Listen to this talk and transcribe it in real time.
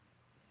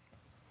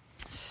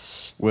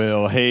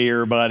Well, hey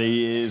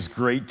everybody, it is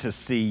great to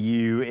see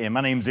you, and my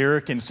name's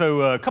Eric, and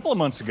so a couple of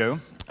months ago,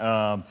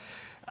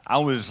 I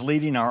was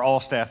leading our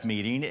all-staff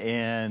meeting,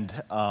 and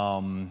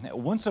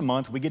once a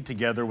month we get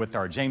together with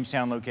our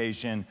Jamestown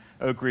location,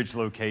 Oak Ridge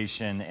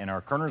location, and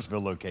our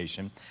Kernersville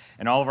location,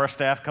 and all of our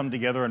staff come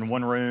together in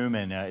one room,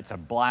 and it's a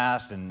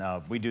blast, and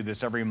we do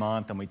this every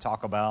month, and we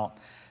talk about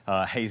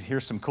hey,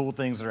 here's some cool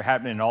things that are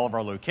happening in all of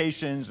our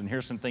locations, and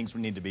here's some things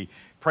we need to be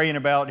praying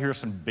about. Here's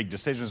some big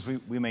decisions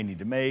we may need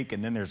to make,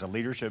 and then there's a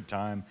leadership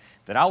time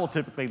that I will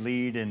typically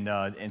lead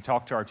and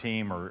talk to our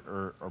team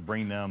or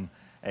bring them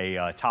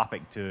a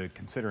topic to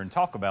consider and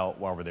talk about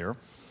while we're there.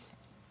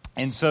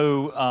 And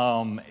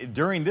so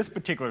during this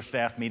particular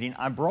staff meeting,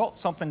 I brought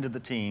something to the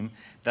team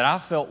that I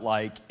felt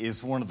like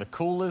is one of the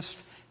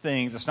coolest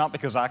things. It's not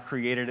because I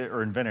created it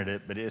or invented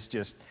it, but it's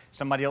just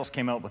somebody else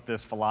came up with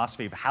this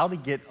philosophy of how to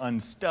get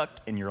unstuck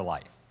in your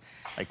life.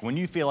 Like when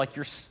you feel like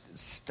you're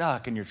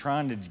stuck and you're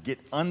trying to get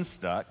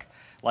unstuck,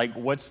 like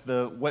what's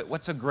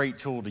a great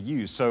tool to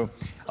use? So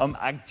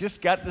I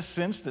just got the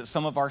sense that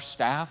some of our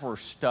staff were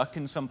stuck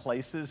in some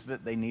places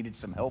that they needed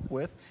some help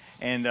with.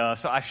 And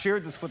so I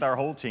shared this with our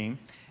whole team.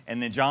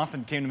 And then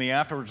Jonathan came to me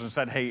afterwards and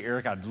said, hey,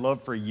 Eric, I'd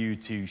love for you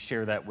to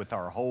share that with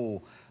our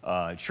whole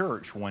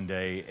church one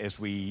day as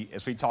we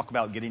talk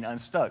about getting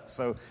unstuck.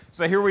 So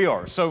here we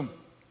are. So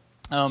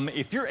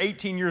if you're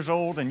 18 years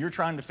old and you're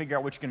trying to figure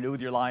out what you're going to do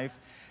with your life,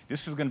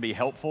 this is going to be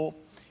helpful.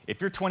 If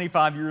you're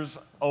 25 years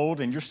old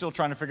and you're still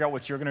trying to figure out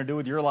what you're going to do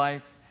with your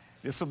life,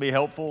 this will be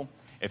helpful.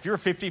 If you're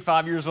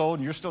 55 years old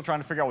and you're still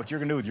trying to figure out what you're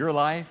going to do with your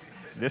life,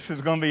 this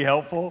is going to be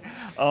helpful.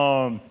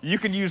 You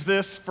can use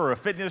this for a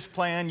fitness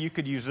plan. You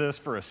could use this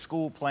for a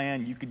school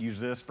plan. You could use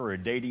this for a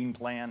dating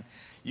plan.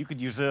 You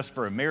could use this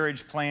for a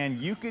marriage plan.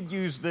 You could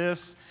use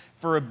this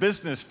for a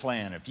business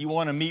plan. If you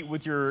want to meet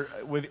with your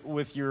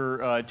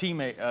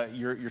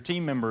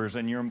team members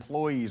and your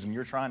employees, and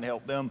you're trying to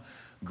help them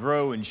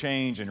grow and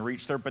change and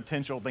reach their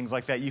potential, things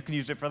like that, you can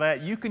use it for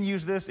that. You can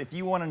use this if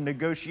you want to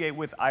negotiate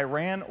with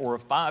Iran or a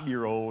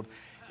 5-year-old.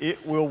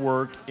 It will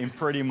work in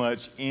pretty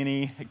much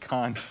any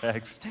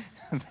context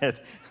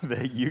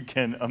that you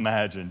can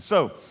imagine.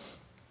 So,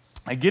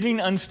 getting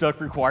unstuck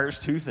requires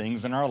two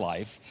things in our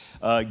life.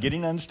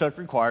 Getting unstuck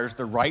requires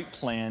the right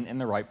plan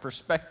and the right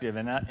perspective.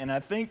 And I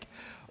think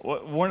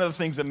one of the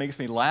things that makes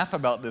me laugh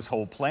about this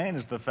whole plan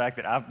is the fact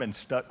that I've been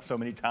stuck so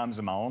many times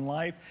in my own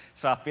life.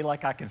 So I feel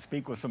like I can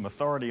speak with some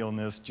authority on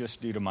this just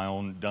due to my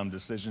own dumb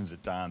decisions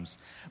at times.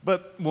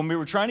 But when we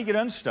were trying to get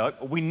unstuck,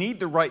 we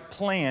need the right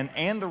plan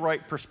and the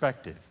right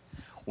perspective.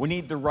 We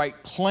need the right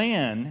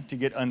plan to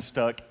get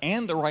unstuck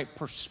and the right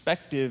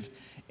perspective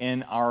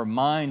in our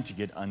mind to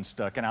get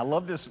unstuck. And I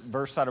love this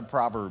verse out of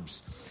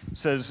Proverbs. It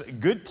says,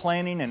 good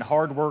planning and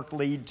hard work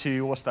lead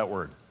to, what's that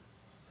word?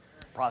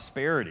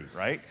 Prosperity,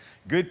 right?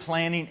 Good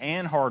planning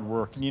and hard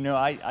work. And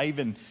I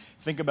even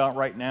think about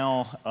right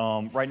now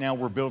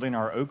we're building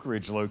our Oak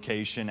Ridge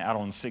location out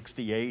on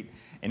 68,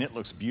 and it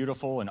looks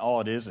beautiful, and all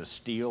it is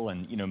steel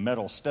and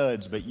metal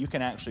studs, but you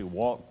can actually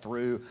walk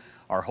through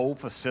our whole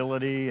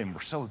facility, and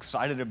we're so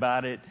excited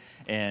about it.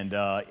 And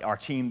our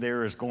team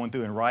there is going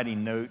through and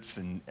writing notes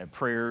and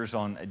prayers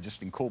on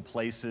just in cool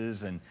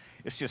places, and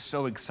it's just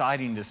so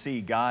exciting to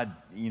see God,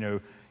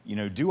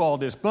 do all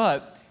this.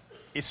 But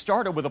it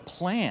started with a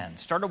plan. It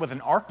started with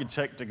an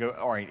architect to go,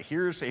 all right,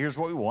 here's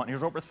what we want,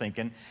 here's what we're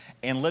thinking,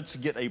 and let's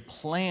get a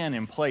plan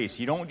in place.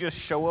 You don't just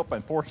show up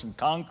and pour some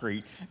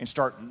concrete and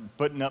start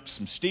putting up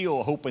some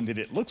steel hoping that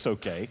it looks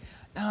okay.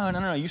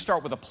 No. You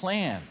start with a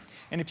plan.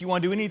 And if you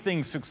want to do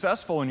anything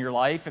successful in your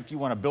life, if you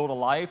want to build a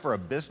life or a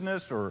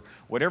business or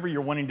whatever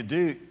you're wanting to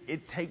do,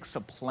 it takes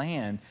a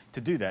plan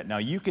to do that. Now,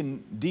 you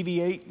can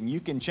deviate and you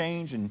can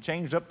change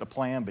up the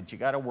plan, but you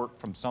got to work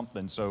from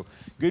something. So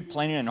good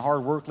planning and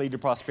hard work lead to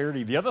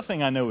prosperity. The other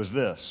thing I know is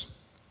this.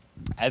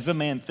 As a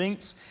man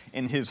thinks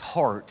in his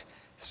heart,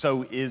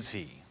 so is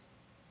he.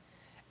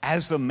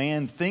 As a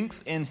man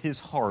thinks in his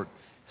heart,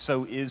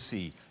 so is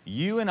he.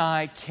 You and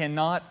I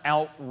cannot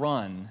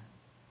outrun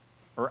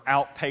or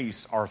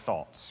outpace our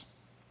thoughts.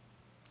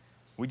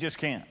 We just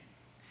can't.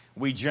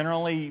 We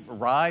generally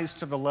rise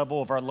to the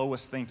level of our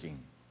lowest thinking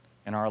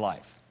in our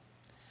life.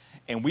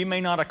 And we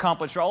may not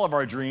accomplish all of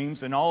our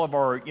dreams and all of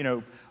our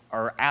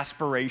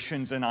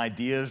aspirations and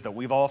ideas that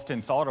we've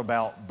often thought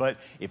about, but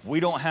if we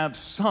don't have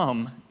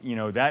some,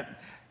 we're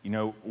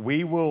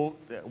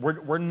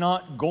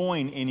not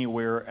going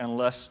anywhere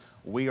unless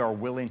we are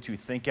willing to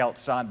think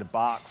outside the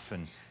box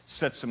and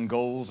set some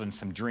goals and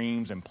some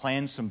dreams and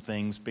plan some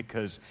things,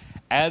 because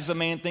as a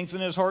man thinks in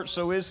his heart,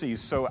 so is he.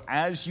 So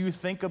as you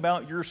think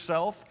about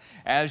yourself,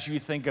 as you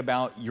think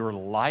about your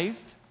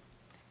life,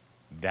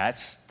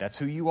 that's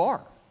who you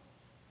are.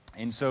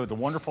 And so the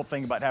wonderful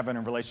thing about having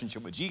a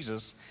relationship with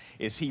Jesus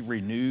is he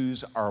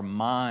renews our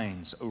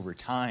minds over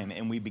time,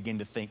 and we begin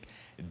to think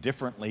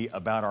differently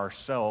about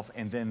ourselves,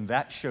 and then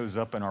that shows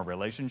up in our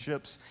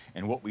relationships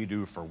and what we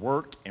do for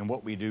work and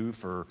what we do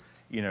for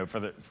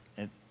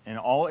in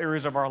all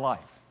areas of our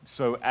life.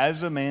 So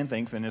as a man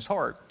thinks in his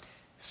heart,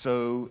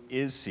 so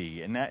is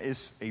he. And that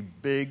is a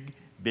big,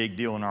 big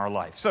deal in our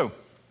life. So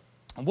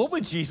What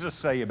would Jesus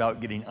say about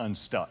getting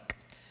unstuck?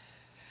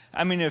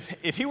 I mean,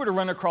 if he were to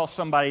run across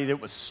somebody that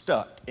was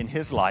stuck in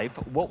his life,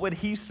 what would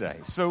he say?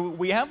 So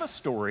we have a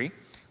story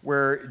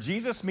where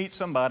Jesus meets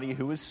somebody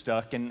who is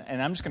stuck, and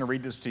I'm just going to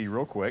read this to you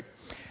real quick.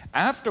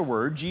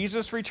 Afterward,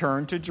 Jesus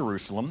returned to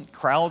Jerusalem.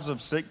 Crowds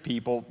of sick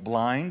people,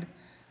 blind,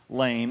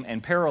 lame,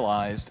 and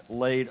paralyzed,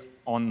 lay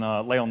on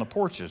the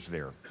porches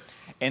there.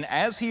 And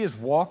as he is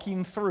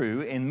walking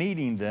through and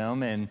meeting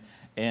them and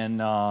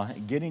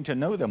getting to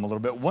know them a little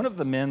bit, one of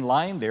the men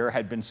lying there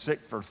had been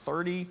sick for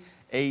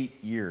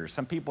 38 years.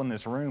 Some people in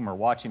this room or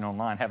watching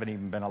online haven't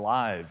even been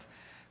alive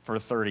for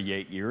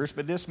 38 years,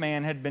 but this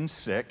man had been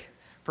sick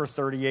for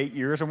 38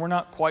 years, and we're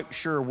not quite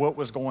sure what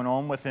was going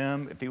on with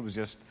him, if he was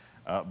just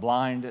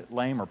blind,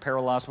 lame, or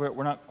paralyzed.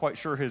 We're not quite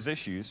sure his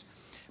issues.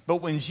 But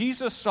when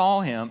Jesus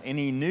saw him and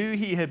he knew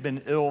he had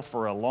been ill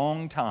for a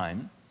long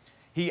time,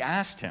 he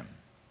asked him,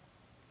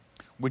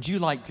 "Would you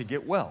like to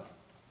get well?"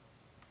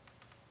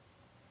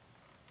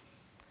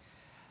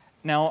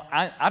 Now,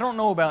 I don't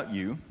know about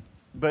you,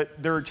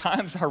 but there are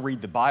times I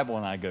read the Bible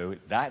and I go,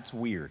 that's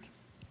weird.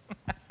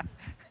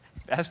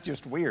 That's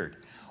just weird.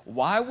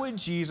 Why would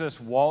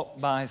Jesus walk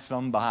by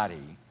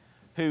somebody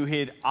who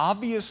had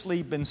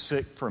obviously been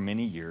sick for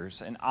many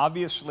years and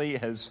obviously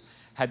has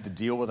had to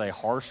deal with a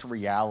harsh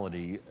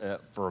reality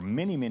for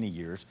many, many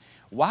years?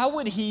 Why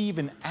would he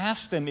even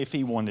ask them if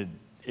he wanted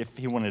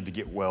to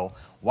get well?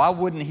 Why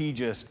wouldn't he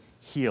just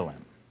heal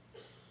him?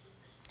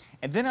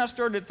 And then I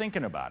started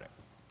thinking about it.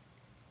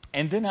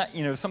 And then,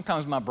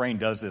 sometimes my brain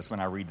does this when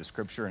I read the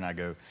scripture and I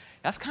go,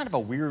 that's kind of a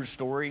weird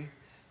story.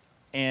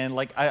 And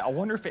I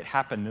wonder if it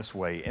happened this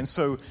way. And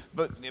so,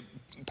 but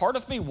part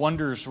of me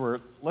wonders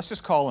let's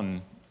just call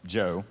him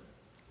Joe.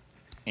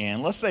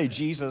 And let's say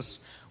Jesus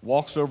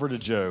walks over to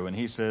Joe and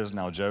he says,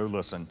 "Now, Joe,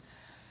 listen,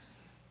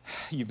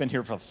 you've been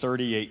here for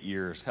 38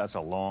 years. That's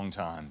a long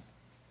time.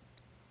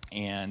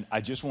 And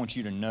I just want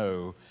you to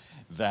know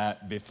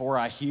that before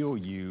I heal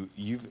you,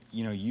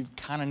 you've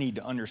kind of need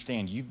to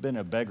understand you've been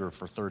a beggar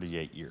for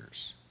 38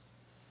 years.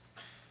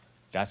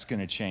 That's going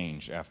to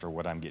change after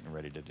what I'm getting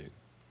ready to do.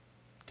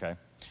 Okay?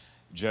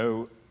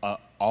 Joe,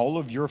 all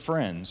of your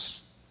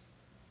friends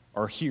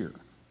are here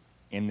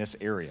in this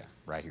area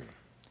right here.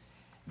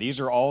 These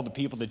are all the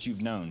people that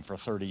you've known for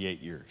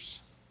 38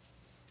 years,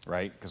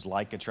 right? Because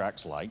like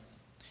attracts like.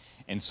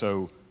 And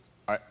so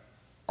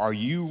are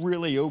you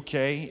really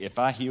okay if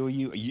I heal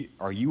you?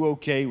 Are you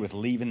okay with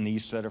leaving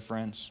these set of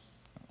friends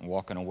and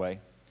walking away,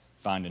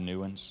 finding new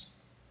ones?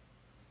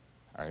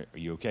 Are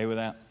you okay with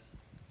that?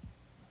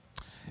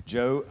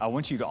 Joe, I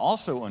want you to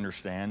also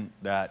understand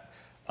that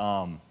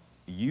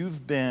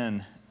you've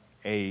been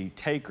a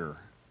taker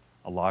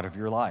a lot of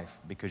your life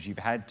because you've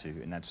had to,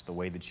 and that's the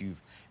way that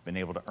you've been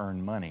able to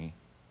earn money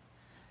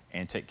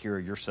and take care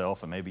of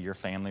yourself and maybe your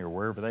family or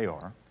wherever they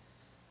are.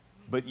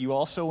 But you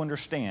also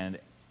understand,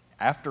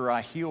 after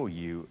I heal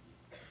you,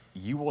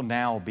 you will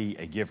now be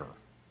a giver.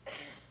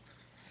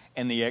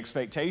 And the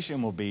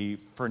expectation will be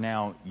for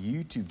now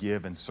you to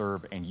give and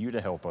serve and you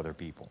to help other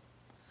people.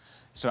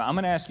 So I'm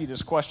going to ask you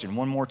this question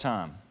one more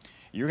time.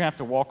 You're going to have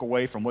to walk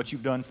away from what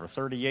you've done for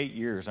 38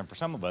 years. And for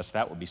some of us,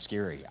 that would be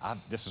scary.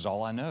 This is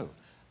all I know.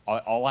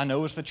 All I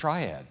know is the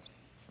triad,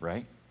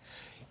 right?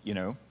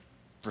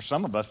 For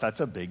some of us, that's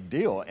a big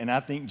deal. And I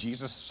think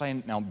Jesus is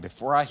saying, now,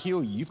 before I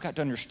heal you, you've got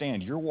to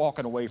understand you're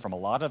walking away from a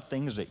lot of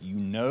things that you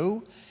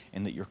know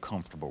and that you're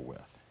comfortable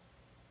with.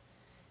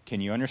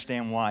 Can you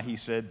understand why he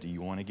said, do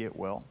you want to get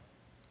well?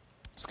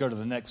 Let's go to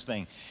the next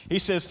thing. He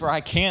says, "For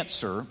I can't,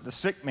 sir." The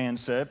sick man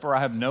said, "For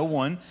I have no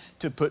one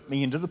to put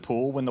me into the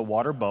pool when the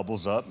water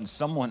bubbles up, and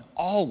someone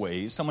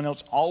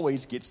else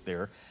always gets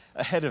there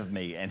ahead of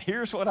me." And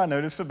here's what I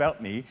notice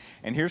about me,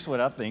 and here's what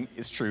I think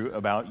is true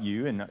about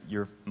you and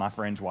my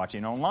friends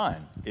watching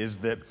online, is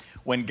that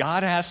when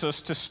God asks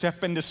us to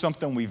step into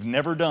something we've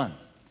never done,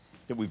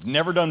 that we've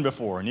never done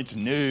before, and it's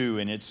new,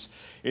 and it's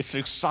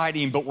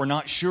exciting, but we're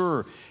not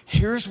sure,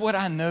 here's what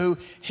I know,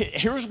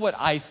 here's what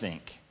I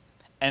think.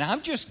 And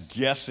I'm just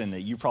guessing that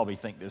you probably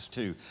think this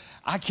too.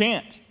 I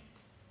can't.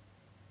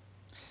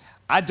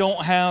 I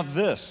don't have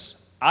this.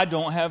 I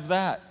don't have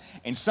that.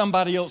 And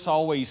somebody else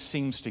always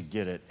seems to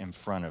get it in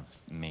front of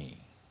me.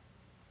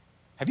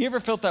 Have you ever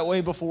felt that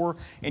way before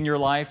in your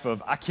life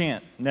of, I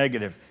can't,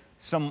 negative.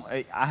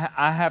 I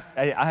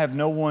have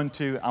no one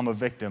to, I'm a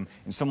victim,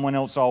 and someone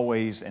else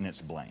always, and it's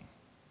blame.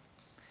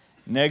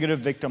 Negative,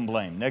 victim,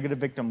 blame. Negative,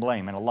 victim,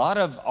 blame. And a lot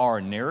of our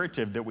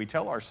narrative that we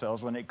tell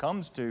ourselves when it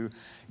comes to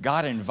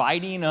God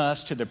inviting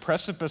us to the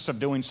precipice of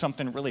doing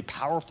something really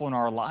powerful in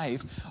our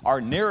life, our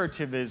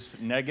narrative is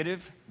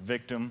negative,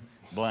 victim,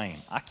 blame.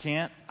 I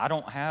can't, I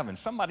don't have, and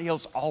somebody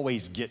else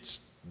always gets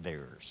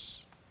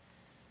theirs.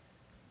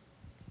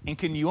 And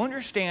can you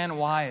understand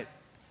why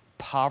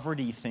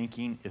poverty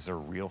thinking is a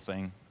real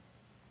thing?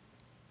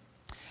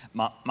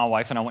 My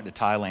wife and I went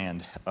to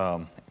Thailand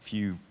a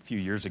few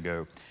years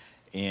ago.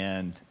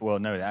 And, well,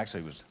 no,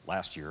 actually it was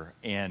last year.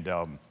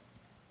 And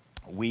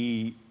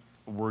we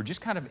were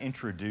just kind of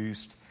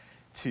introduced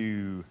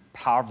to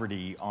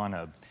poverty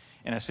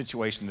in a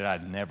situation that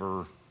I'd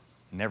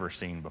never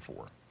seen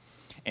before.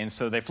 And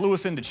so they flew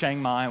us into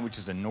Chiang Mai, which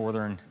is in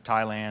northern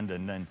Thailand,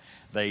 and then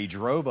they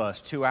drove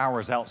us 2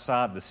 hours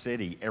outside the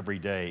city every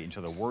day into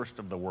the worst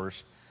of the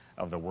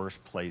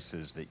worst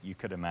places that you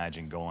could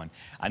imagine going.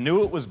 I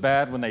knew it was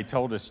bad when they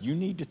told us, you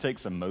need to take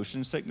some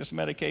motion sickness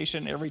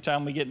medication every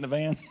time we get in the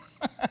van.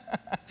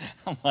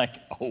 I'm like,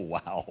 oh,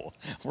 wow,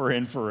 we're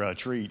in for a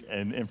treat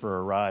and in for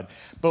a ride.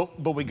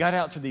 But we got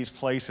out to these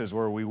places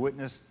where we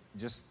witnessed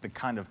just the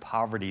kind of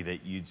poverty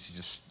that you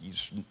just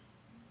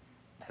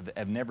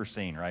have never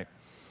seen, right?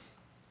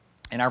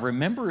 And I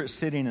remember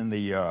sitting in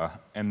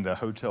the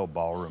hotel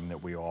ballroom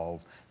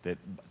that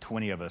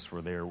 20 of us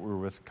were there. We were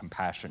with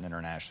Compassion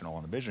International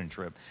on a vision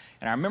trip.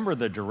 And I remember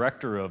the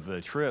director of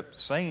the trip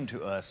saying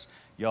to us,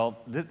 y'all,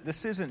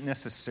 this isn't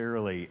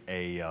necessarily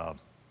a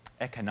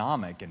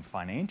economic and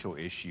financial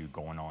issue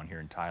going on here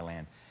in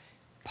Thailand.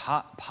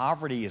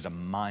 Poverty is a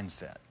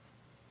mindset.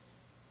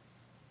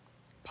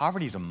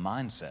 Poverty is a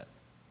mindset.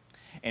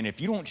 And if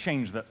you don't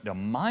change the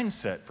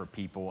mindset for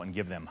people and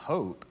give them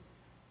hope,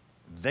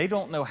 they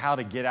don't know how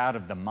to get out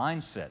of the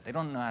mindset. They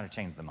don't know how to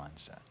change the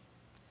mindset.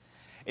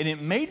 And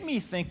it made me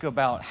think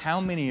about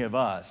how many of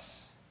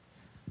us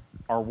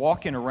are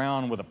walking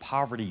around with a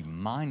poverty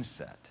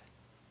mindset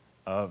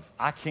of,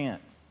 I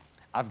can't,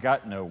 I've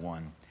got no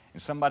one,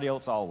 and somebody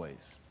else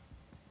always.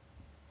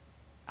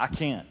 I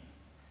can't,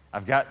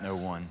 I've got no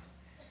one,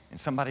 and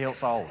somebody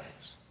else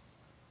always.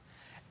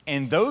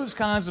 And those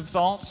kinds of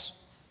thoughts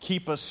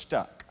keep us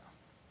stuck.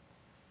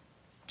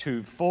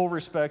 To full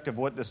respect of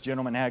what this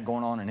gentleman had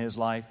going on in his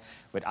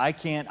life, but I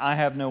can't, I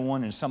have no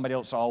one, and somebody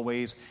else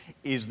always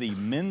is the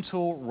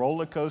mental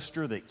roller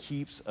coaster that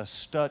keeps us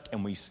stuck,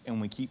 and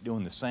we keep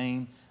doing the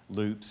same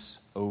loops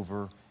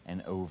over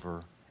and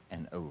over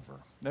and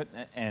over.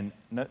 And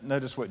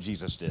notice what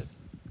Jesus did.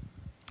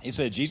 He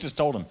said, Jesus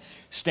told him,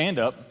 stand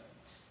up,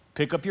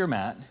 pick up your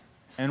mat,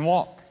 and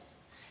walk.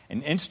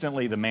 And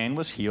instantly the man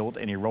was healed,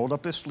 and he rolled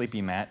up his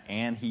sleeping mat,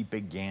 and he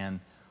began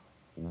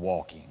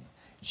walking.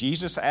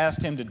 Jesus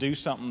asked him to do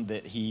something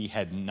that he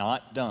had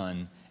not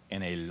done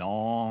in a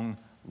long,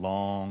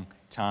 long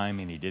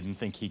time, and he didn't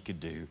think he could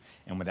do,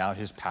 and without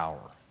his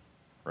power,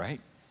 right?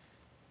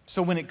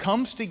 So when it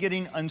comes to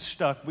getting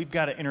unstuck, we've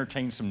got to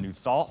entertain some new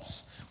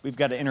thoughts. We've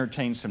got to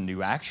entertain some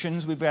new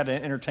actions. We've got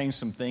to entertain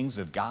some things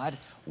of, God,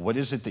 what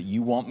is it that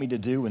you want me to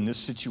do in this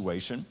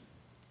situation?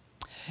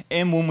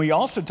 And when we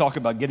also talk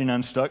about getting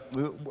unstuck,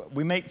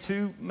 we make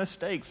two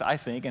mistakes, I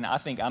think, and I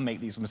think I make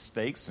these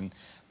mistakes, and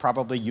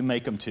probably you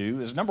make them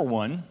too, is number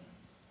one,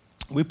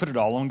 we put it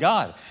all on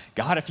God.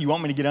 God, if you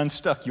want me to get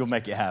unstuck, you'll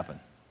make it happen.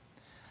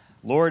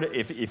 Lord,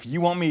 if you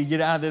want me to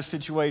get out of this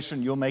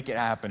situation, you'll make it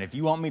happen. If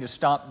you want me to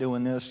stop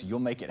doing this, you'll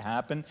make it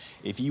happen.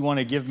 If you want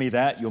to give me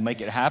that, you'll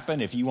make it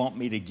happen. If you want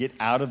me to get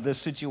out of this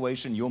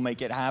situation, you'll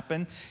make it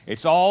happen.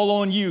 It's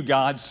all on you,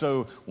 God.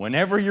 So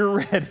whenever you're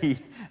ready,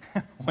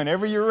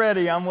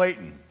 I'm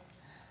waiting.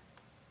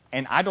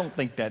 And I don't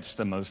think that's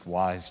the most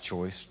wise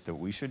choice that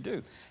we should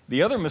do.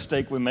 The other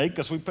mistake we make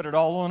is we put it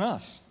all on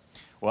us.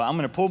 Well, I'm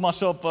going to pull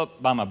myself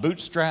up by my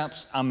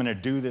bootstraps. I'm going to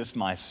do this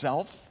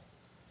myself.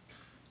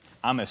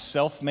 I'm a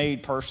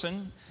self-made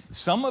person.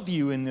 Some of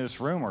you in this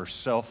room are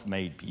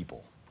self-made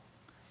people.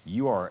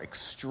 You are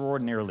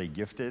extraordinarily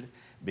gifted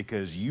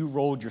because you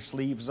rolled your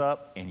sleeves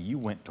up and you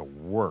went to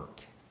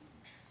work.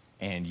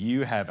 And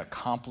you have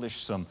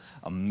accomplished some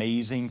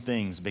amazing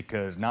things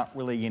because not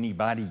really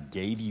anybody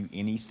gave you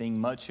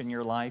anything much in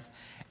your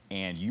life.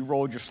 And you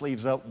rolled your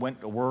sleeves up,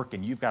 went to work,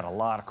 and you've got a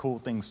lot of cool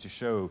things to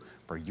show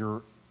for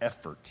your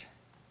effort.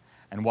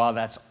 And while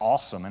that's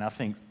awesome, and I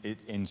think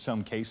in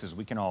some cases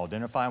we can all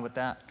identify with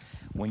that,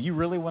 when you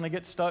really want to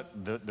get stuck,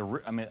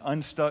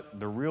 unstuck,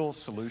 the real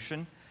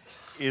solution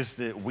is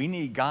that we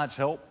need God's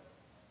help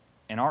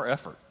in our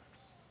effort.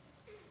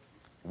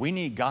 We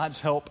need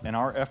God's help in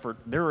our effort.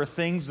 There are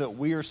things that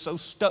we are so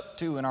stuck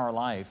to in our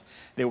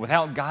life that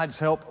without God's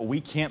help,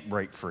 we can't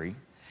break free.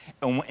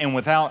 And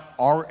without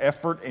our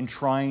effort in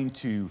trying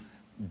to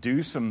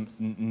do some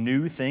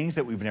new things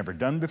that we've never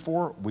done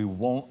before, we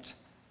won't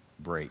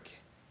break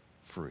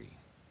free.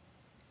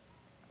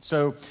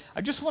 So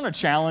I just want to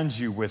challenge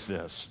you with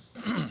this.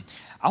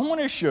 I want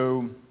to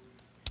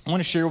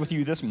share with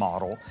you this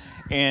model.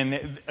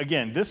 And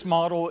again, this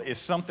model is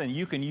something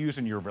you can use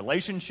in your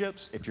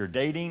relationships. If you're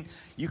dating,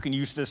 you can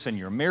use this in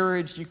your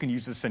marriage. You can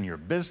use this in your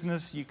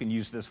business. You can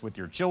use this with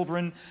your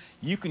children.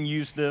 You can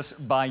use this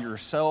by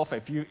yourself.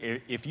 If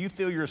you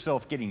feel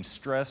yourself getting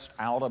stressed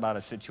out about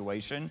a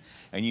situation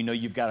and you know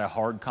you've got a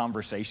hard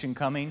conversation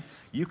coming,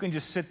 you can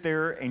just sit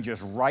there and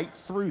just write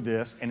through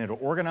this, and it'll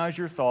organize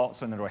your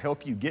thoughts, and it'll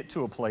help you get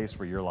to a place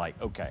where you're like,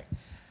 okay,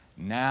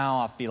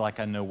 now I feel like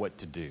I know what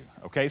to do.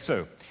 Okay,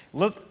 so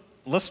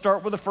let's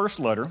start with the first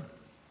letter.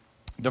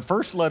 The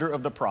first letter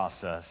of the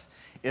process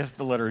is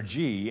the letter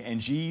G,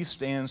 and G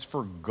stands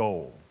for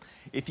goal.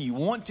 If you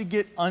want to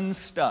get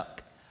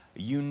unstuck,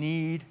 you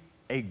need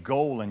a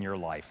goal in your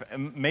life.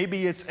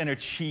 Maybe it's an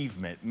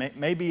achievement.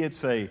 Maybe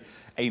it's a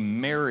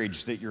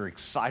marriage that you're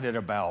excited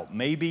about.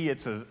 Maybe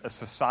it's a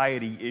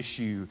society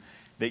issue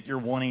that you're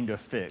wanting to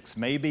fix.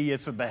 Maybe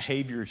it's a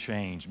behavior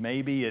change.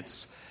 Maybe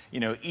it's,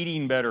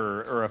 eating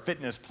better or a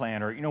fitness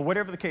plan or,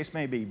 whatever the case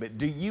may be. But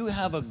do you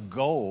have a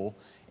goal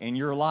in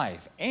your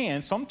life?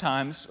 And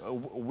sometimes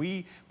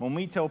when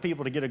we tell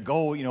people to get a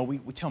goal, we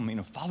tell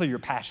them, follow your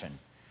passion.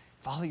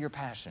 Follow your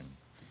passion.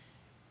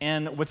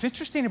 And what's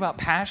interesting about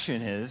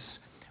passion is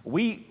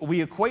we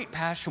equate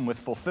passion with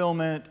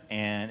fulfillment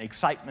and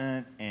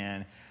excitement,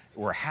 and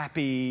we're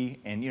happy,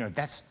 and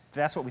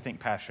that's what we think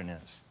passion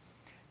is.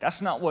 That's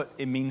not what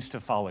it means to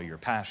follow your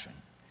passion.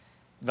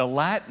 The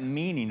Latin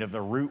meaning of the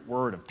root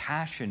word of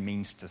passion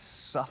means to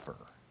suffer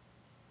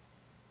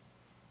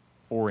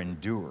or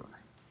endure.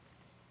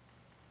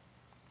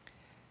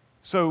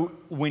 So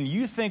when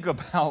you think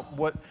about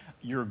what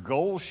your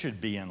goals should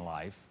be in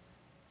life,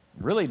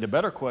 really the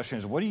better question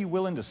is, what are you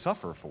willing to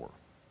suffer for?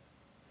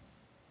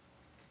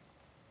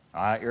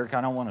 Eric,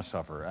 I don't want to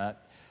suffer.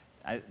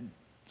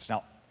 It's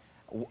not.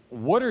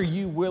 What are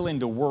you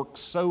willing to work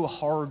so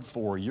hard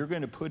for? You're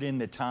going to put in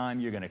the time.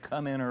 You're going to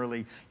come in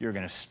early. You're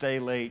going to stay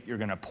late. You're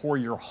going to pour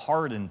your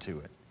heart into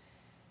it.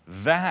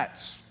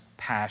 That's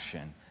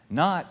passion,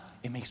 not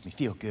it makes me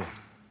feel good.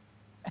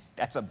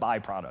 That's a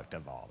byproduct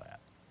of all that.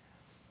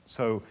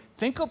 So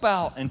think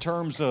about, in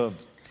terms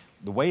of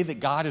the way that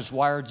God has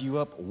wired you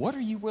up, what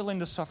are you willing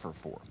to suffer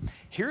for?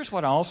 Here's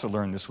what I also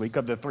learned this week.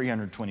 Of the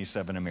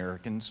 327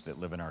 Americans that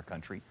live in our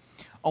country,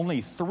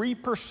 only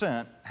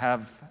 3%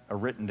 have a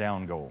written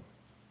down goal.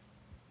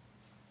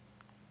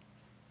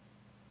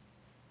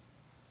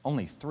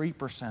 Only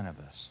 3% of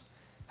us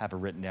have a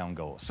written down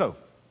goal. So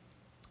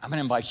I'm going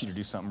to invite you to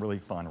do something really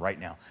fun right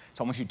now.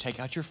 So I want you to take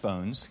out your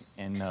phones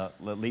and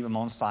leave them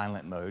on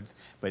silent mode.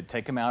 But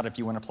take them out if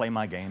you want to play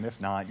my game.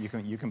 If not,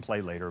 you can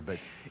play later. But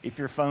if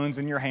your phone's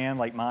in your hand,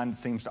 like mine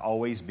seems to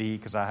always be,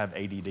 because I have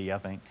ADD, I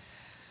think,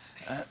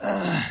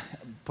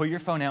 pull your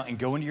phone out and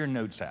go into your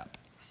Notes app.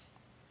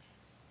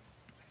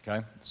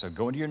 Okay? So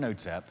go into your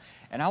Notes app,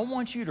 and I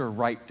want you to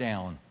write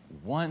down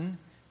one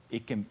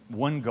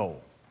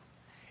goal.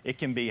 It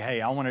can be,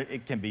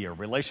 it can be a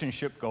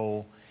relationship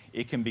goal.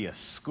 It can be a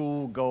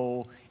school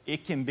goal.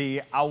 It can be,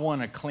 I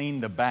want to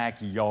clean the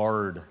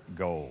backyard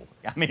goal.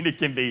 It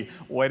can be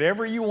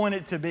whatever you want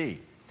it to be.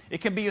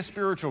 It can be a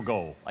spiritual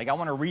goal. Like, I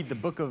want to read the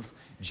book of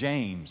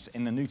James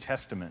in the New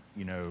Testament,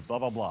 blah,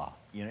 blah, blah.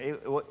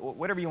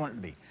 Whatever you want it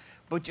to be.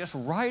 But just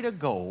write a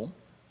goal.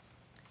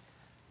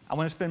 I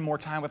want to spend more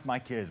time with my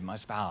kids, my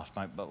spouse,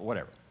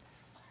 whatever.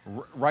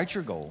 Write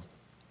your goal.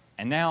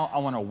 And now I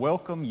want to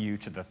welcome you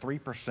to the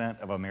 3%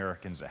 of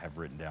Americans that have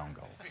written down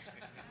goals.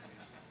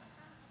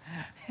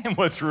 And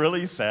what's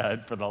really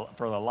sad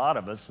for a lot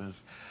of us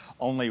is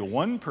only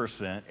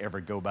 1%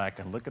 ever go back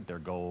and look at their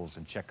goals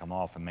and check them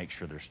off and make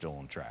sure they're still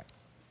on track.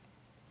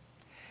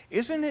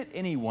 Isn't it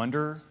any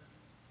wonder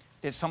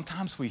that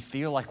sometimes we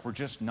feel like we're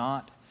just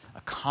not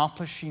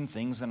accomplishing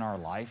things in our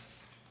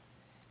life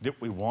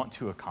that we want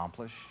to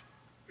accomplish?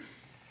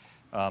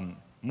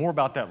 More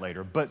about that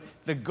later. But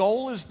the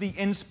goal is the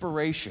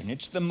inspiration.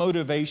 It's the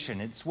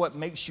motivation. It's what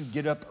makes you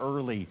get up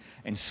early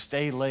and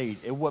stay late.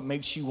 It's what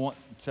makes you want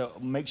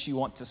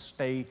to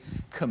stay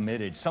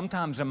committed.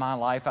 Sometimes in my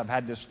life, I've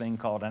had this thing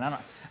called, and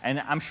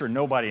I'm sure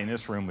nobody in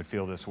this room would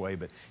feel this way,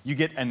 but you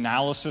get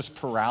analysis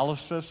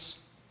paralysis.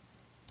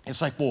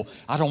 It's like, well,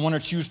 I don't want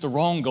to choose the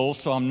wrong goal,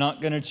 so I'm not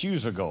going to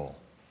choose a goal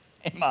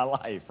in my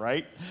life,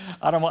 right?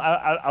 I don't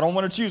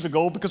want to choose a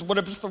goal because what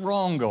if it's the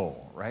wrong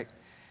goal, right?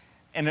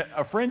 And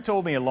a friend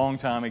told me a long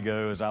time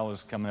ago, as I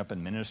was coming up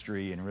in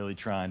ministry and really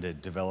trying to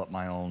develop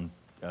my own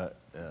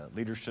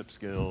leadership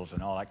skills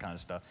and all that kind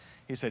of stuff,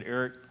 he said,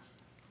 Eric,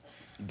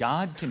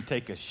 God can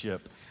take a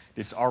ship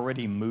that's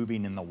already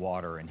moving in the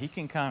water, and he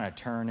can kind of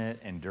turn it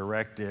and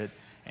direct it,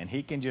 and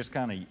he can just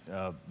kind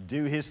of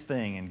do his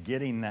thing in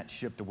getting that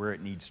ship to where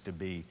it needs to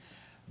be.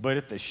 But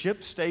if the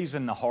ship stays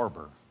in the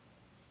harbor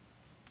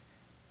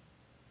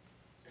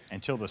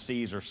until the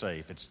seas are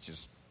safe,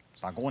 it's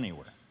not going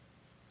anywhere.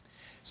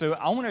 So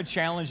I want to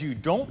challenge you,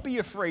 don't be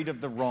afraid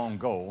of the wrong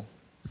goal.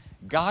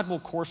 God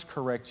will course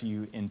correct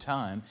you in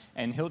time,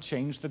 and he'll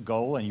change the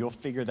goal, and you'll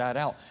figure that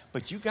out.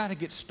 But you got to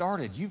get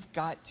started. You've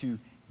got to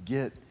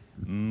get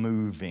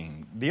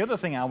moving. The other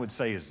thing I would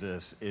say is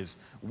this, is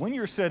when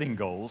you're setting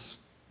goals,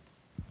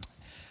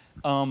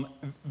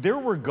 there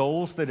were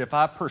goals that if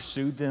I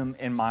pursued them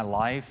in my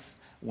life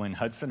when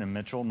Hudson and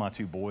Mitchell, my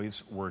two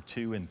boys, were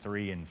 2 and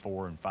 3 and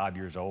 4 and 5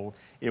 years old,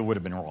 it would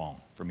have been wrong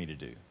for me to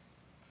do.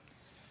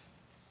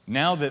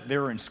 Now that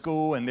they're in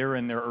school and they're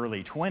in their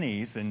early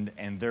 20s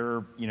and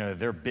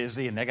they're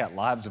busy and they got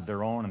lives of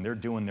their own and they're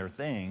doing their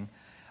thing,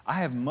 I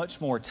have much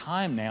more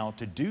time now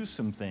to do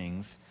some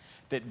things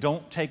that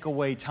don't take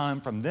away time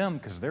from them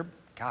because they're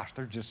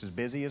just as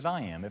busy as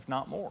I am, if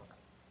not more.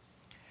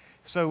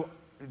 So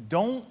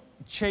don't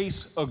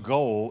chase a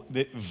goal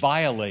that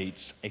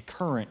violates a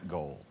current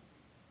goal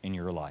in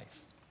your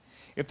life.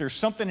 If there's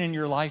something in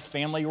your life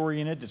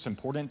family-oriented that's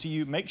important to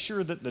you, make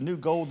sure that the new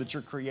goal that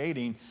you're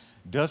creating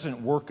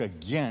doesn't work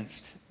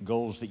against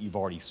goals that you've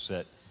already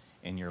set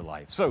in your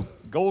life. So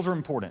goals are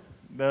important.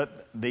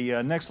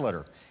 The next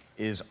letter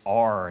is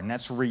R, and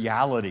that's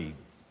reality.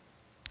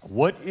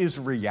 What is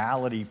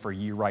reality for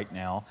you right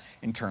now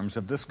in terms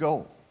of this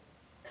goal?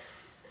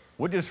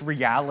 What does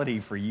reality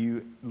for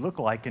you look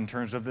like in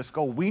terms of this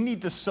goal? We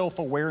need the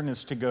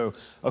self-awareness to go,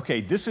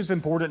 okay, this is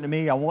important to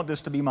me. I want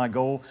this to be my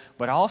goal,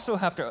 but I also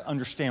have to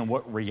understand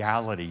what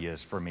reality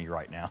is for me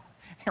right now.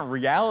 And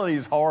reality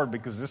is hard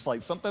because it's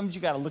like sometimes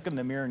you got to look in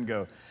the mirror and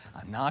go,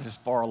 I'm not as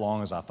far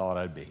along as I thought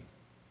I'd be.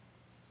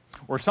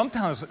 Or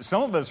sometimes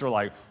some of us are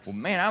like, well,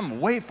 man, I'm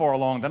way far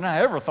along than I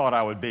ever thought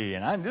I would be.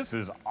 And this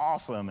is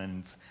awesome and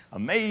it's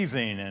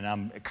amazing and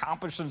I'm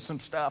accomplishing some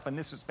stuff and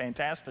this is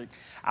fantastic.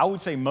 I would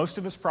say most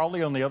of us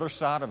probably on the other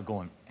side of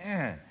going,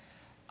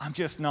 I'm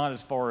just not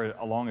as far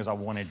along as I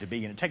wanted to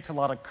be. And it takes a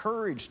lot of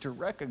courage to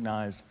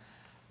recognize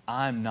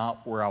I'm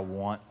not where I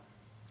want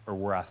or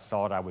where I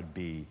thought I would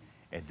be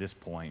at this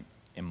point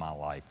in my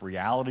life.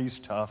 Reality is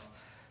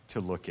tough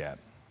to look at.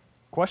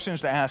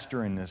 Questions to ask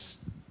during this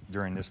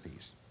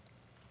piece.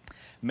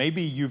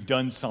 Maybe you've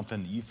done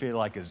something that you feel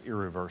like is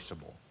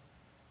irreversible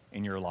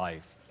in your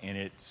life, and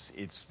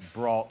it's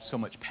brought so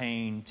much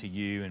pain to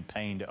you and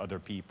pain to other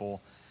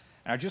people.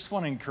 And I just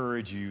want to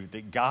encourage you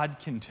that God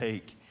can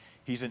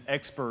He's an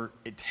expert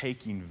at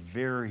taking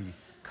very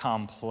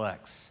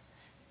complex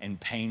and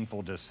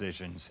painful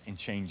decisions and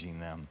changing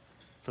them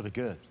for the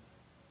good,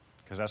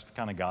 because that's the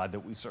kind of God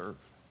that we serve.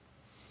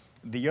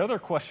 The other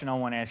question I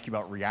want to ask you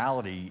about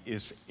reality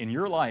is, in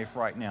your life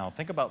right now,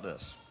 think about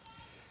this.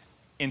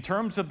 In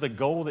terms of the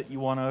goal that you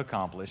want to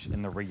accomplish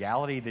and the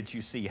reality that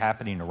you see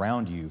happening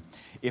around you,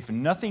 if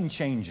nothing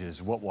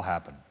changes, what will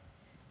happen?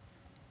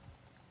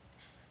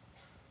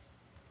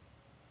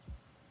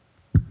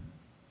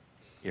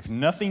 If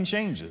nothing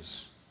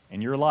changes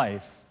in your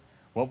life,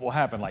 what will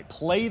happen? Like,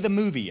 play the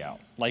movie out.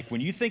 Like, when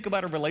you think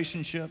about a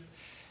relationship,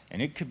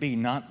 and it could be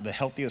not the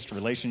healthiest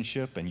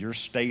relationship, and you're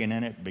staying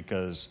in it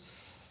because you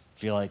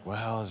feel like,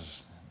 well,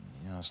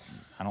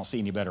 I don't see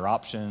any better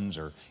options,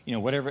 or,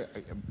 whatever.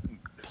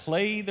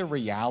 Play the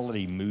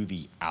reality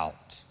movie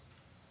out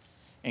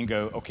and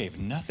go, okay, if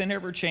nothing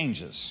ever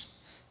changes,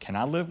 can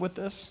I live with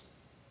this?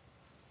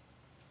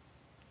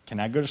 Can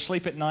I go to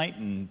sleep at night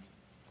and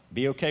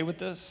be okay with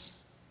this?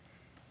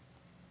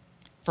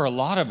 For a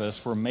lot of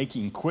us, we're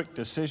making quick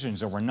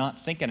decisions and we're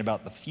not thinking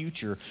about the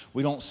future.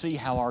 We don't see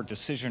how our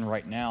decision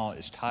right now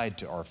is tied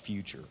to our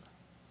future.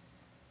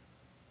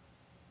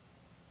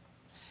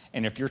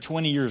 And if you're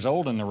 20 years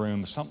old in the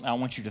room, something I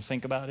want you to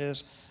think about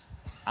is,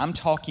 I'm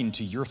talking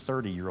to your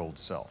 30-year-old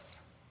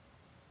self.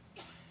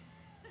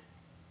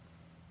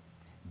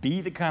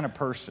 Be the kind of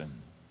person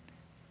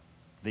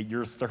that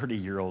your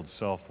 30-year-old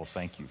self will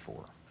thank you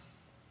for,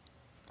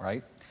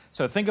 right?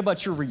 So think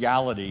about your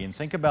reality and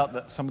think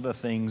about some of the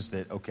things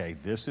that, okay,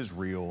 this is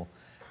real.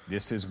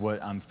 This is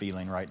what I'm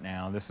feeling right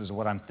now. This is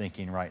what I'm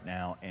thinking right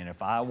now. And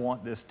if I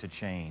want this to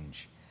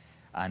change,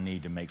 I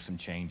need to make some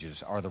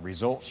changes. Are the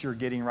results you're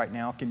getting right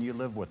now, can you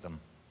live with them?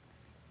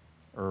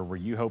 Or were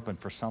you hoping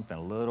for something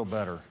a little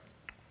better?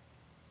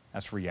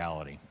 That's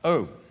reality.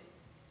 O.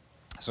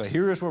 So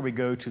here is where we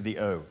go to the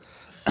O.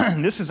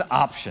 This is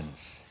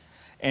options.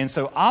 And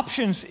so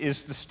options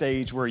is the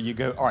stage where you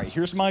go, all right,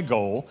 here's my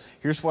goal.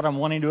 Here's what I'm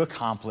wanting to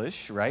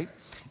accomplish, right?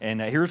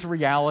 And here's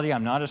reality.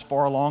 I'm not as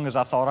far along as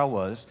I thought I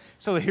was.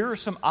 So here are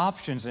some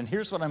options, and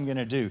here's what I'm going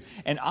to do.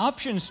 And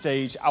option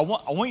stage, I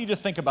want you to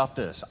think about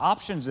this.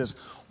 Options is,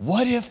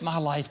 what if my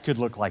life could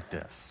look like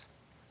this?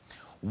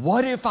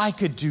 What if I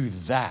could do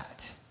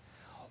that?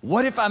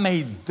 What if I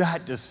made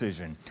that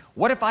decision?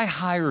 What if I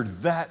hired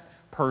that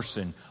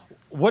person?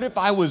 What if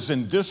I was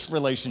in this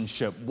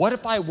relationship? What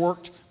if I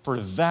worked for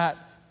that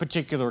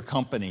particular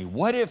company?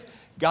 What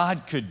if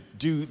God could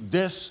do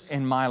this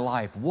in my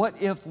life? What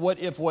if?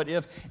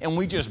 And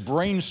we just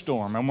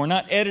brainstorm, and we're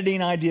not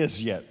editing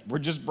ideas yet. We're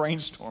just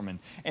brainstorming.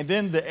 And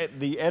then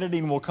the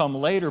editing will come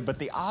later, but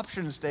the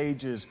option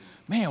stage is,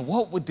 man,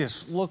 what would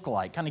this look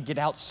like? Kind of get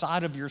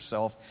outside of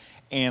yourself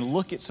and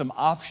look at some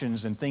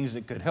options and things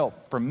that could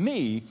help. For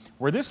me,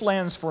 where this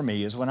lands for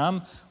me is when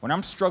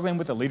I'm struggling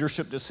with a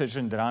leadership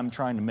decision that I'm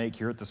trying to make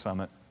here at the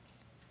Summit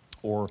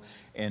or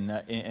in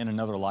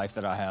another life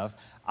that I have,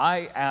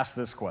 I ask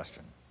this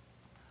question: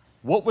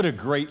 what would a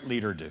great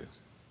leader do?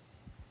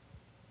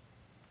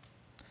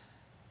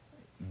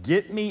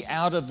 Get me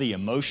out of the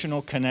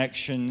emotional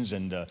connections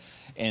and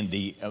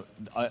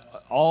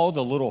all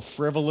the little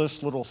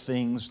frivolous little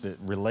things that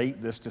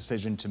relate this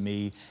decision to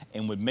me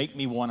and would make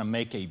me want to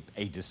make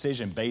a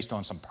decision based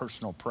on some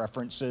personal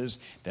preferences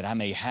that I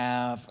may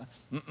have.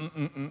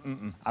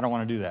 I don't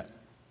want to do that.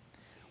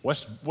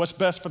 What's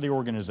best for the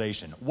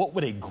organization? What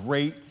would a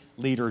great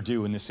leader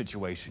do in this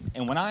situation?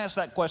 And when I ask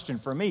that question,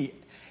 for me,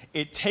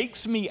 it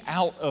takes me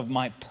out of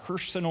my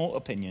personal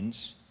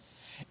opinions,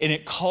 and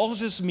it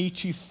causes me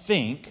to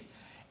think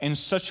in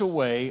such a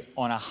way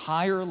on a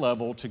higher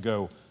level to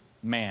go,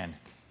 man,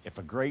 if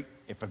a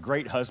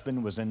great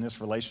husband was in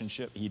this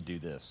relationship, he'd do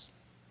this.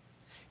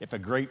 If a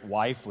great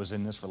wife was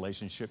in this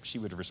relationship, she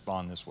would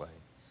respond this way.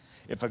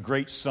 If a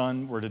great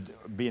son were to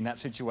be in that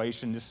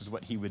situation, this is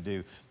what he would do.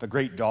 If a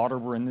great daughter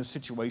were in this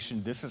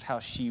situation, this is how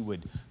she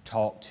would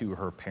talk to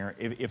her parent.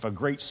 If a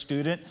great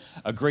student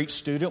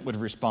would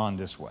respond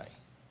this way.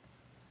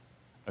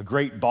 A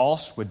great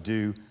boss would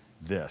do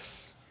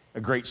this.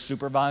 A great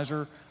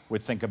supervisor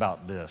would think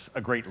about this.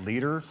 A great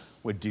leader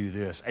would do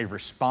this. A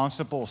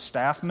responsible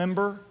staff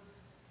member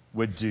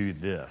would do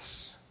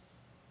this.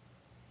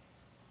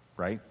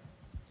 Right?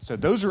 So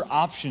those are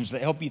options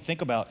that help you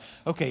think about,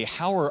 okay,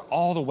 how are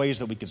all the ways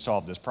that we could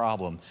solve this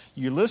problem?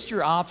 You list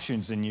your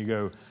options and you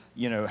go,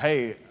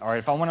 hey, all right,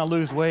 if I want to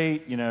lose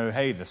weight,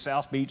 hey, the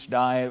South Beach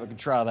diet, I could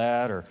try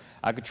that, or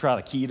I could try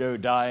the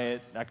keto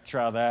diet, I could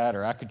try that,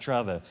 or I could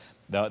try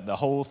the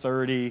Whole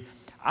 30.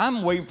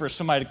 I'm waiting for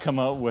somebody to come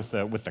up with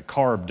the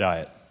carb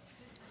diet.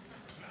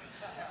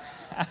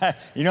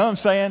 You know what I'm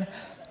saying?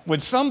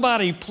 Would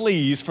somebody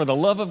please, for the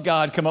love of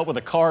God, come up with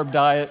a carb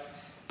diet?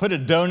 Put a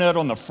donut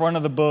on the front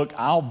of the book.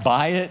 I'll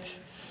buy it.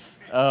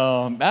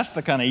 That's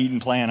the kind of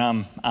eating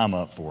plan I'm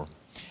up for.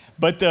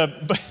 But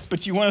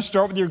you want to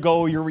start with your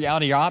goal, your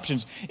reality, your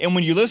options. And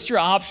when you list your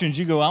options,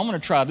 you go, I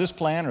want to try this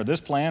plan or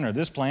this plan or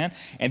this plan.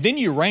 And then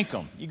you rank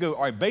them. You go,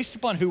 all right, based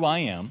upon who I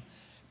am,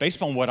 based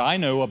upon what I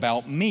know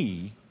about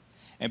me,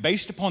 and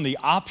based upon the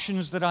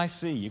options that I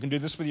see. You can do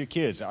this with your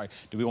kids. All right,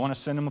 do we want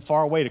to send them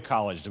far away to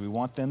college? Do we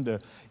want them to,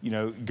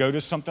 go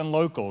to something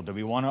local? Do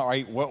we want to, all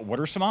right, what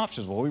are some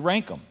options? Well, we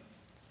rank them.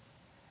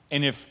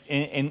 And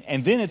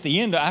then at the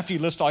end, after you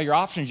list all your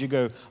options, you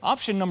go,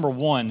 option number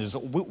 1 is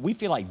we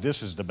feel like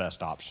this is the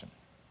best option.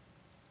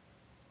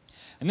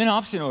 And then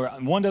option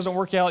 1 doesn't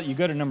work out, you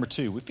go to number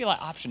 2. We feel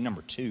like option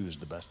number 2 is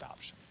the best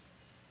option.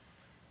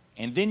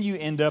 And then you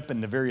end up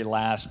in the very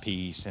last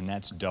piece, and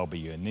that's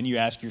W. And then you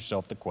ask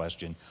yourself the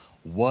question,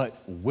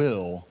 what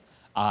will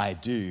I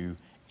do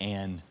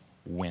and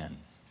when?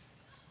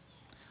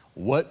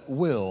 What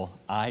will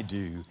I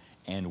do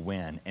and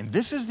when? And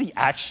this is the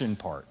action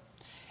part.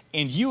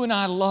 And you and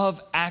I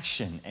love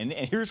action. And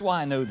here's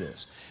why I know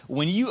this.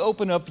 When you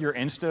open up your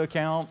Insta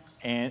account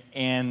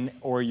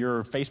or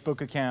your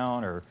Facebook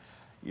account or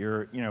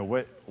your,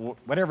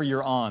 whatever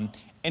you're on,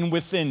 and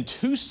within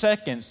 2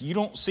 seconds, you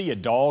don't see a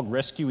dog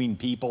rescuing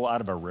people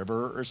out of a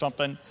river or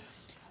something,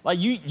 like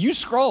you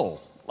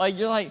scroll. Like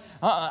you're like,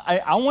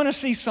 I want to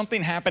see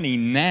something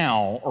happening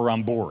now or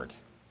I'm bored.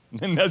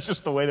 And that's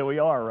just the way that we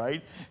are,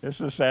 right? It's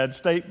a sad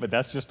state, but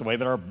that's just the way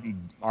that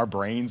our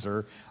brains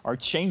are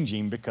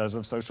changing because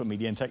of social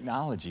media and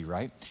technology,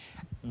 right?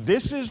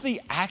 This is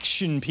the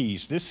action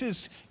piece. This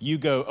is, you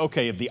go,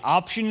 okay, of the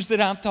options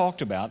that I've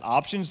talked about,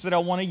 options that I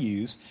want to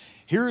use,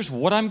 here's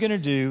what I'm going to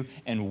do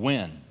and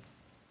when.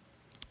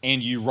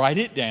 And you write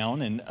it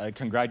down, and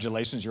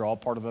congratulations, you're all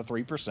part of the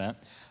 3%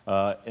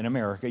 in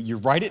America. You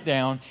write it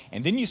down,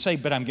 and then you say,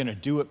 but I'm going to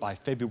do it by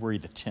February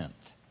the 10th.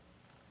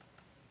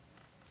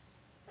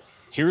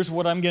 Here's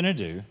what I'm going to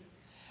do,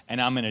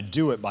 and I'm going to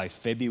do it by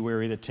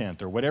February the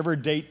 10th, or whatever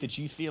date that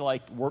you feel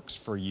like works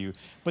for you.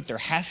 But there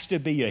has to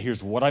be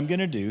here's what I'm going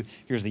to do,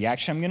 here's the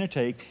action I'm going to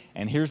take,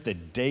 and here's the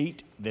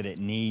date that it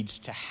needs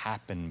to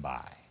happen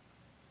by.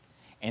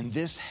 And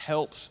this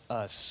helps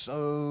us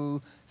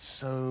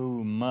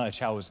so much.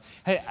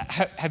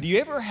 Have you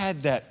ever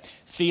had that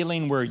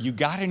feeling where you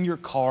got in your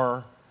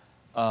car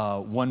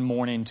one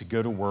morning to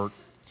go to work,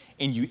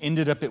 and you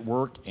ended up at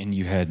work, and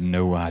you had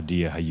no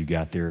idea how you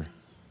got there?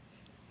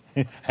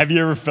 Have you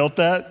ever felt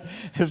that?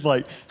 It's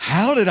like,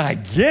 how did I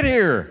get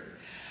here?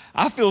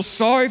 I feel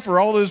sorry for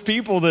all those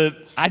people that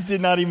I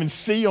did not even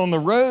see on the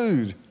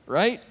road,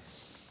 right?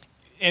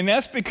 And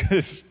that's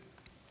because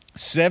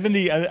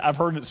I've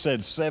heard it said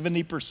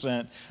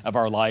 70% of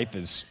our life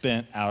is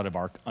spent out of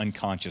our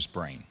unconscious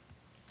brain.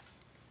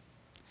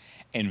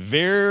 And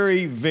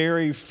very,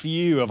 very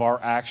few of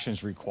our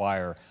actions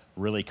require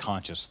really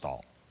conscious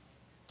thought.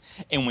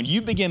 And when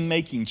you begin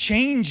making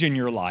change in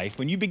your life,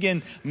 when you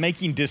begin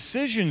making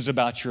decisions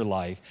about your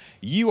life,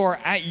 you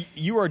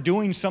are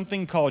doing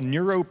something called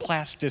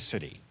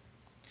neuroplasticity.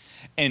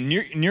 And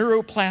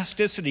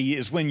neuroplasticity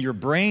is when your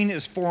brain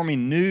is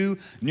forming new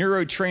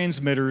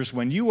neurotransmitters.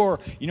 When you are,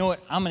 you know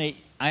what? I'm gonna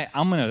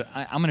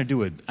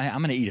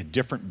eat a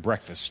different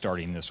breakfast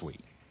starting this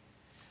week.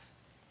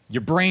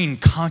 Your brain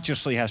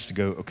consciously has to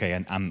go,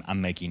 okay,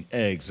 I'm making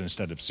eggs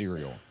instead of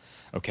cereal.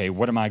 Okay,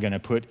 what am I going to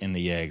put in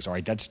the eggs? All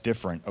right, that's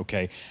different.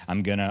 Okay,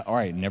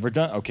 never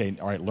done. Okay,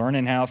 all right,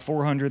 learning how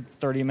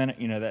 430 minutes,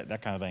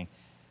 that kind of thing.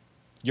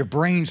 Your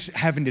brain's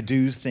having to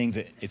do things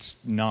that it's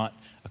not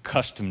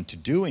accustomed to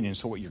doing, and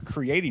so what you're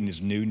creating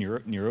is new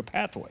neural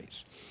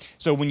pathways.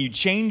 So when you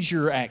change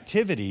your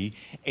activity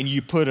and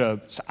you put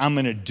I'm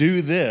going to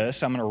do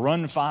this, I'm going to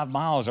run 5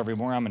 miles every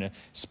morning, I'm going to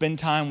spend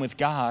time with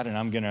God, and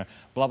I'm going to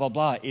blah, blah,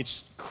 blah.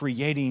 It's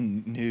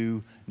creating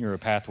new neural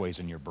pathways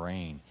in your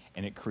brain.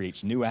 And it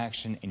creates new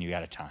action, and you got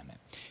to time it.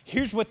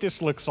 Here's what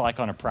this looks like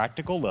on a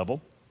practical level.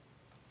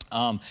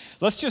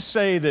 Let's just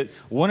say that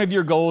one of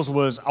your goals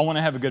was, I want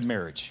to have a good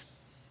marriage.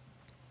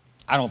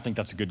 I don't think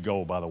that's a good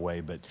goal, by the way,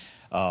 but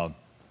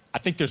I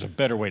think there's a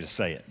better way to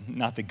say it.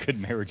 Not that good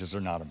marriages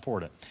are not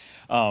important.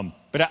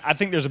 But I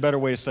think there's a better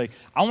way to say,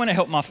 I want to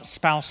help my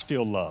spouse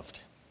feel loved.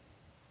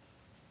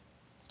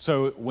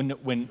 So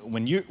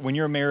when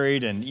you're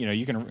married, and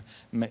you can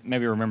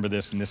maybe remember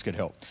this, and this could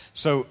help.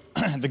 So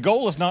the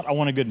goal is not I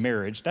want a good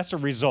marriage. That's a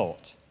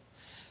result.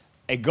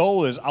 A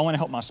goal is I want to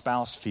help my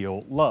spouse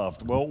feel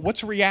loved. Well,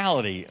 what's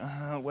reality?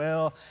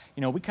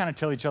 We kind of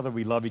tell each other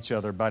we love each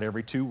other about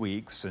every 2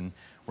 weeks, and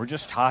we're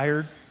just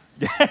tired.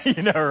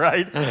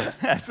 Right?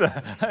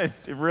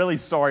 It's really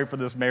sorry for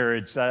this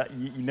marriage.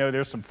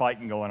 There's some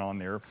fighting going on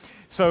there.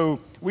 So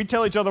we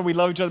tell each other we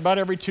love each other about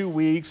every 2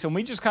 weeks, and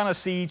we just kind of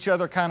see each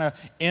other kind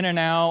of in and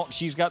out.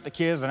 She's got the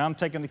kids, and I'm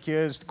taking the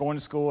kids, going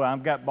to school.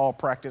 I've got ball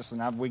practice,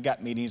 and we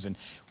got meetings, and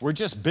we're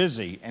just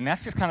busy. And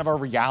that's just kind of our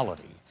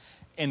reality.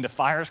 And the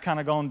fire's kind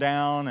of gone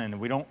down, and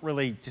we don't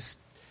really just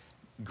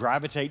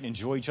gravitate and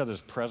enjoy each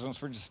other's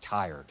presence. We're just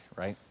tired,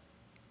 right?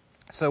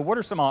 So what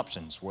are some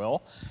options?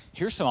 Well,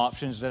 here's some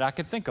options that I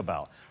could think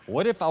about.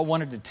 What if I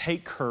wanted to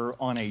take her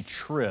on a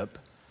trip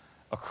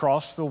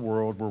across the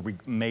world where we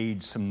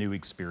made some new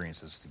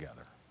experiences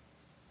together,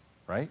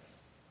 right?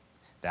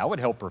 That would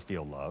help her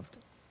feel loved.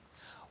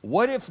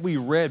 What if we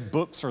read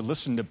books or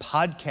listened to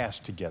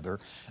podcasts together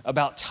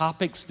about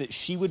topics that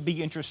she would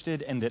be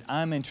interested in, that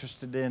I'm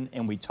interested in,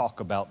 and we talk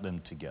about them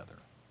together?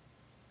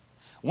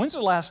 When's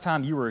the last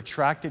time you were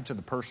attracted to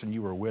the person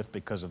you were with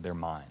because of their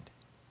mind?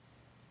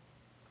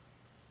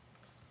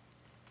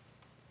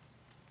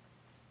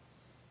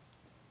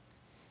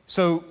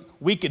 So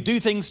we could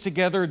do things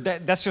together.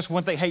 That's just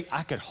one thing. Hey,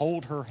 I could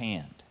hold her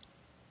hand,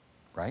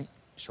 right?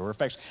 Show her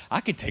affection.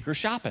 I could take her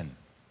shopping.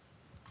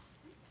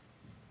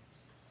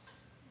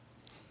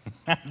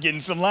 I'm getting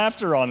some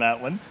laughter on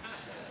that one.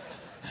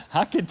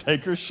 I could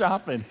take her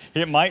shopping.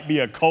 It might be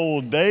a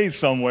cold day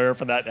somewhere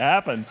for that to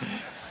happen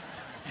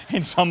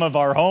in some of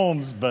our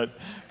homes, but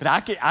I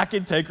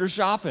could take her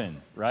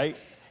shopping, right?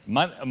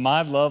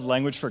 My love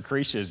language for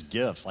Krisha is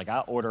gifts. Like,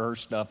 I order her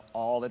stuff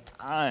all the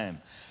time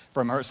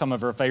from some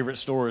of her favorite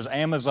stores.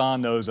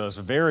 Amazon knows us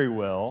very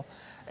well.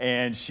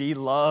 And she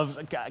loves,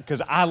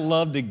 because I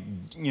love to,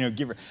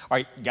 give her. All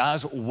right,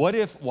 guys, what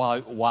if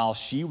while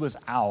she was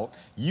out,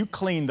 you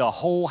cleaned the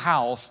whole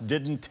house,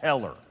 didn't tell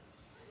her?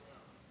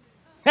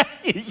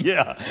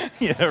 yeah,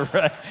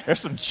 right. There's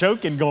some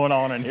choking going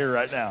on in here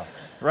right now,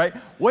 right?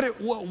 What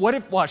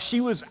if while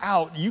she was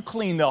out, you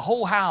cleaned the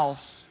whole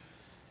house,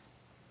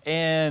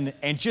 and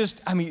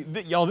just,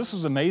 y'all, this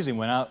was amazing.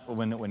 When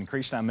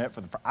Krisha and I met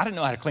I didn't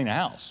know how to clean a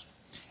house,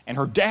 and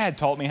her dad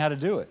taught me how to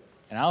do it,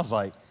 and I was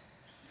like,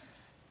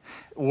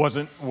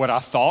 wasn't what I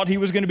thought he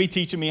was going to be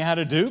teaching me how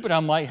to do, but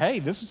I'm like, hey,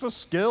 this is a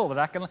skill that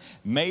I can,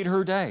 made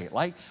her day.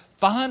 Like,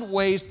 find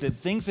ways that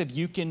things that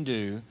you can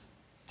do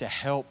to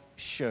help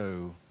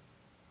show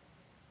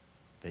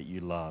that you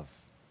love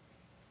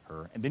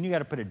her. And then you got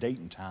to put a date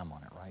and time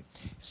on it, right?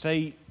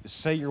 Say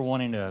you're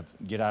wanting to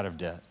get out of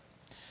debt,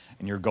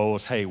 and your goal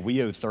is, hey,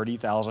 we owe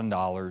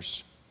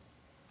 $30,000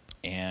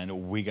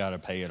 and we got to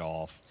pay it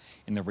off.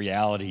 And the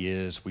reality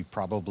is we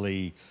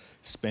probably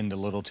spend a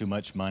little too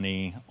much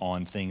money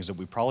on things that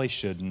we probably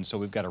shouldn't, so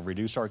we've got to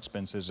reduce our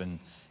expenses and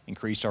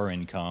increase our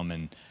income,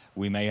 and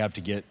we may have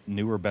to get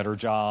newer, better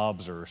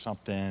jobs or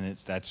something.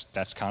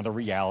 That's kind of the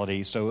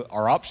reality. So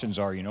our options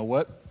are, you know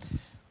what?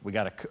 We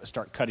got to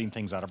start cutting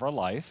things out of our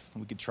life.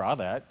 We could try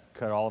that,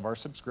 cut all of our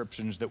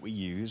subscriptions that we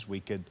use.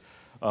 We could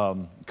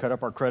cut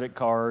up our credit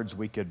cards.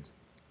 We could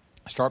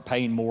start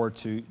paying more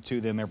to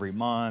them every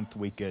month.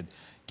 We could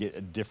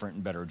get different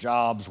and better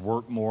jobs,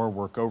 work more,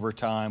 work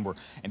overtime,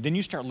 and then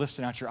you start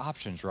listing out your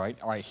options, right?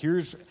 All right,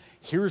 here's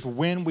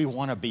when we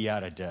want to be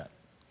out of debt.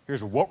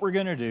 Here's what we're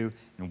going to do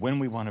and when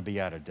we want to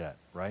be out of debt,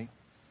 right?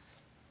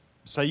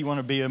 Say you want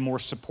to be a more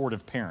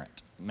supportive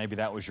parent. Maybe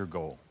that was your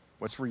goal.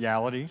 What's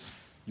reality?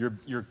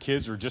 Your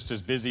kids are just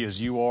as busy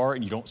as you are,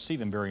 and you don't see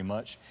them very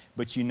much,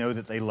 but you know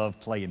that they love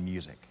playing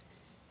music,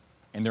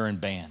 and they're in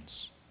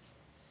bands.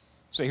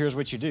 So here's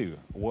what you do.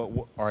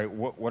 All right,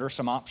 what are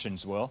some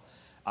options? Well,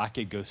 I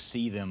could go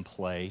see them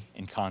play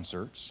in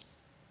concerts,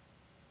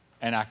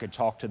 and I could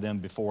talk to them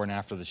before and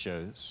after the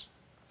shows,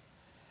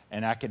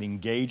 and I could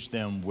engage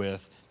them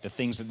with the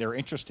things that they're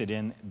interested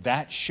in.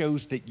 That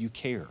shows that you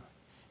care.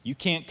 You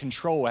can't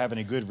control having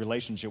a good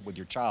relationship with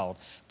your child,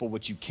 but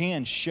what you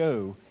can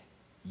show,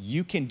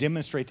 you can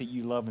demonstrate that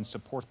you love and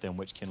support them,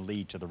 which can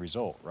lead to the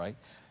result, right?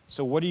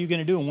 So what are you going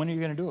to do, and when are you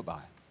going to do it by?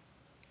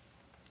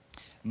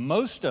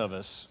 Most of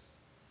us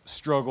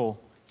struggle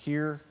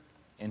here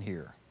and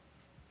here.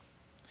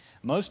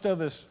 Most of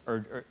us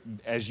are,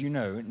 as you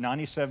know,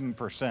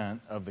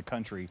 97% of the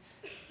country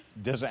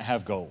doesn't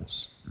have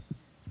goals.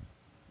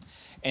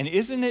 And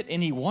isn't it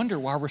any wonder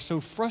why we're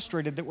so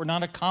frustrated that we're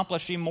not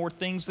accomplishing more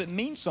things that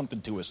mean something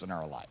to us in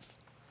our life?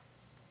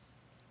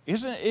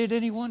 Isn't it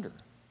any wonder?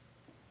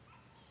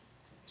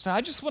 So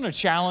I just want to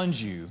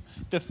challenge you.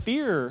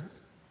 The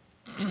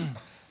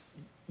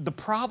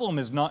problem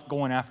is not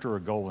going after a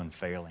goal and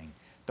failing.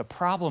 The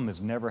problem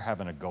is never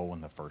having a goal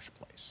in the first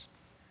place.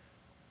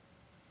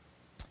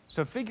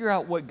 So figure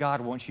out what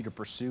God wants you to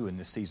pursue in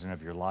this season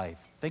of your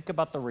life. Think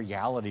about the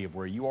reality of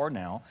where you are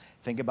now.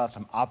 Think about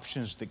some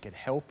options that could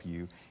help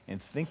you,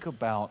 and think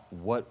about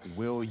what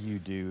will you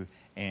do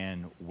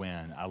and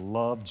when. I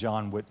love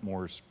John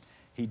Whitmore's.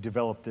 He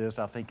developed this.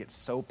 I think it's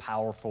so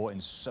powerful in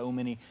so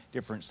many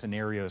different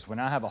scenarios. When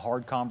I have a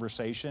hard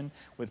conversation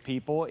with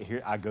people,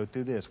 here I go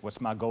through this.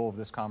 What's my goal of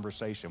this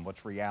conversation?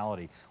 What's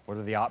reality? What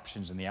are the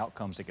options and the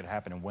outcomes that could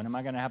happen? And when am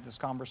I going to have this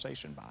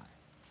conversation by?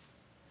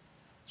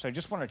 So I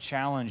just want to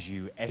challenge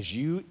you as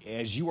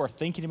you are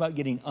thinking about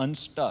getting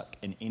unstuck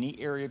in any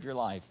area of your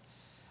life.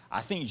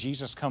 I think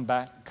Jesus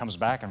comes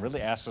back and really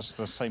asks us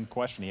the same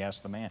question he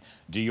asked the man.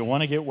 Do you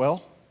want to get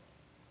well?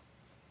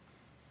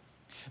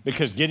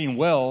 Because getting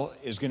well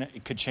it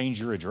could change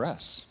your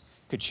address,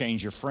 could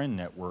change your friend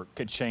network,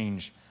 could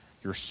change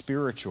your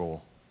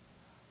spiritual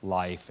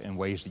life in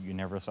ways that you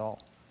never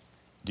thought.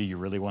 Do you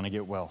really want to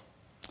get well?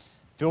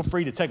 Feel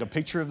free to take a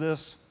picture of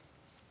this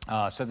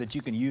so that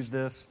you can use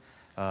this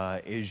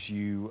as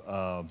you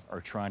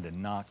are trying to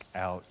knock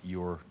out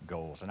your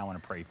goals. And I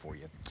want to pray for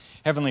you.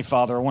 Heavenly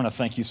Father, I want to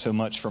thank you so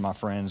much for my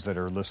friends that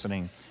are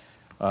listening,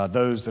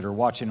 those that are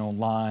watching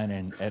online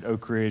and at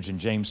Oak Ridge and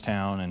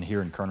Jamestown and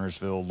here in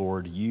Kernersville.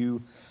 Lord,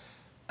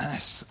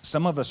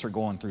 some of us are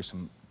going through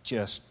some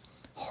just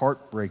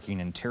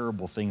heartbreaking and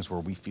terrible things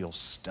where we feel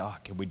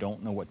stuck and we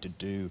don't know what to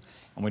do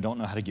and we don't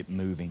know how to get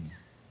moving.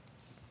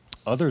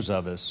 Others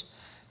of us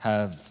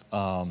have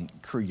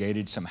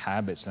created some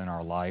habits in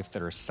our life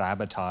that are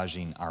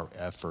sabotaging our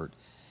effort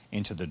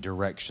into the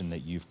direction that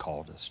you've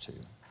called us to.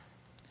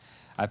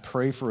 I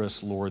pray for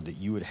us, Lord, that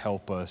you would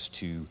help us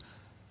to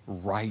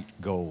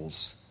write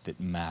goals that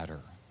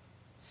matter,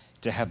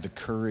 to have the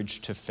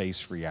courage to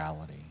face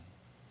reality,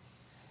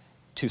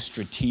 to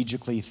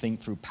strategically think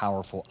through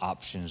powerful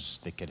options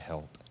that could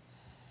help,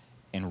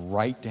 and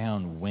write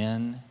down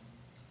when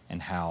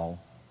and how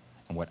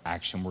and what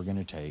action we're going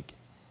to take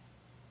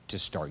to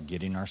start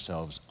getting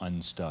ourselves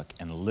unstuck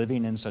and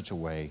living in such a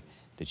way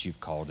that you've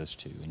called us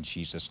to. In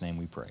Jesus' name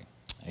we pray.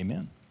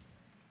 Amen.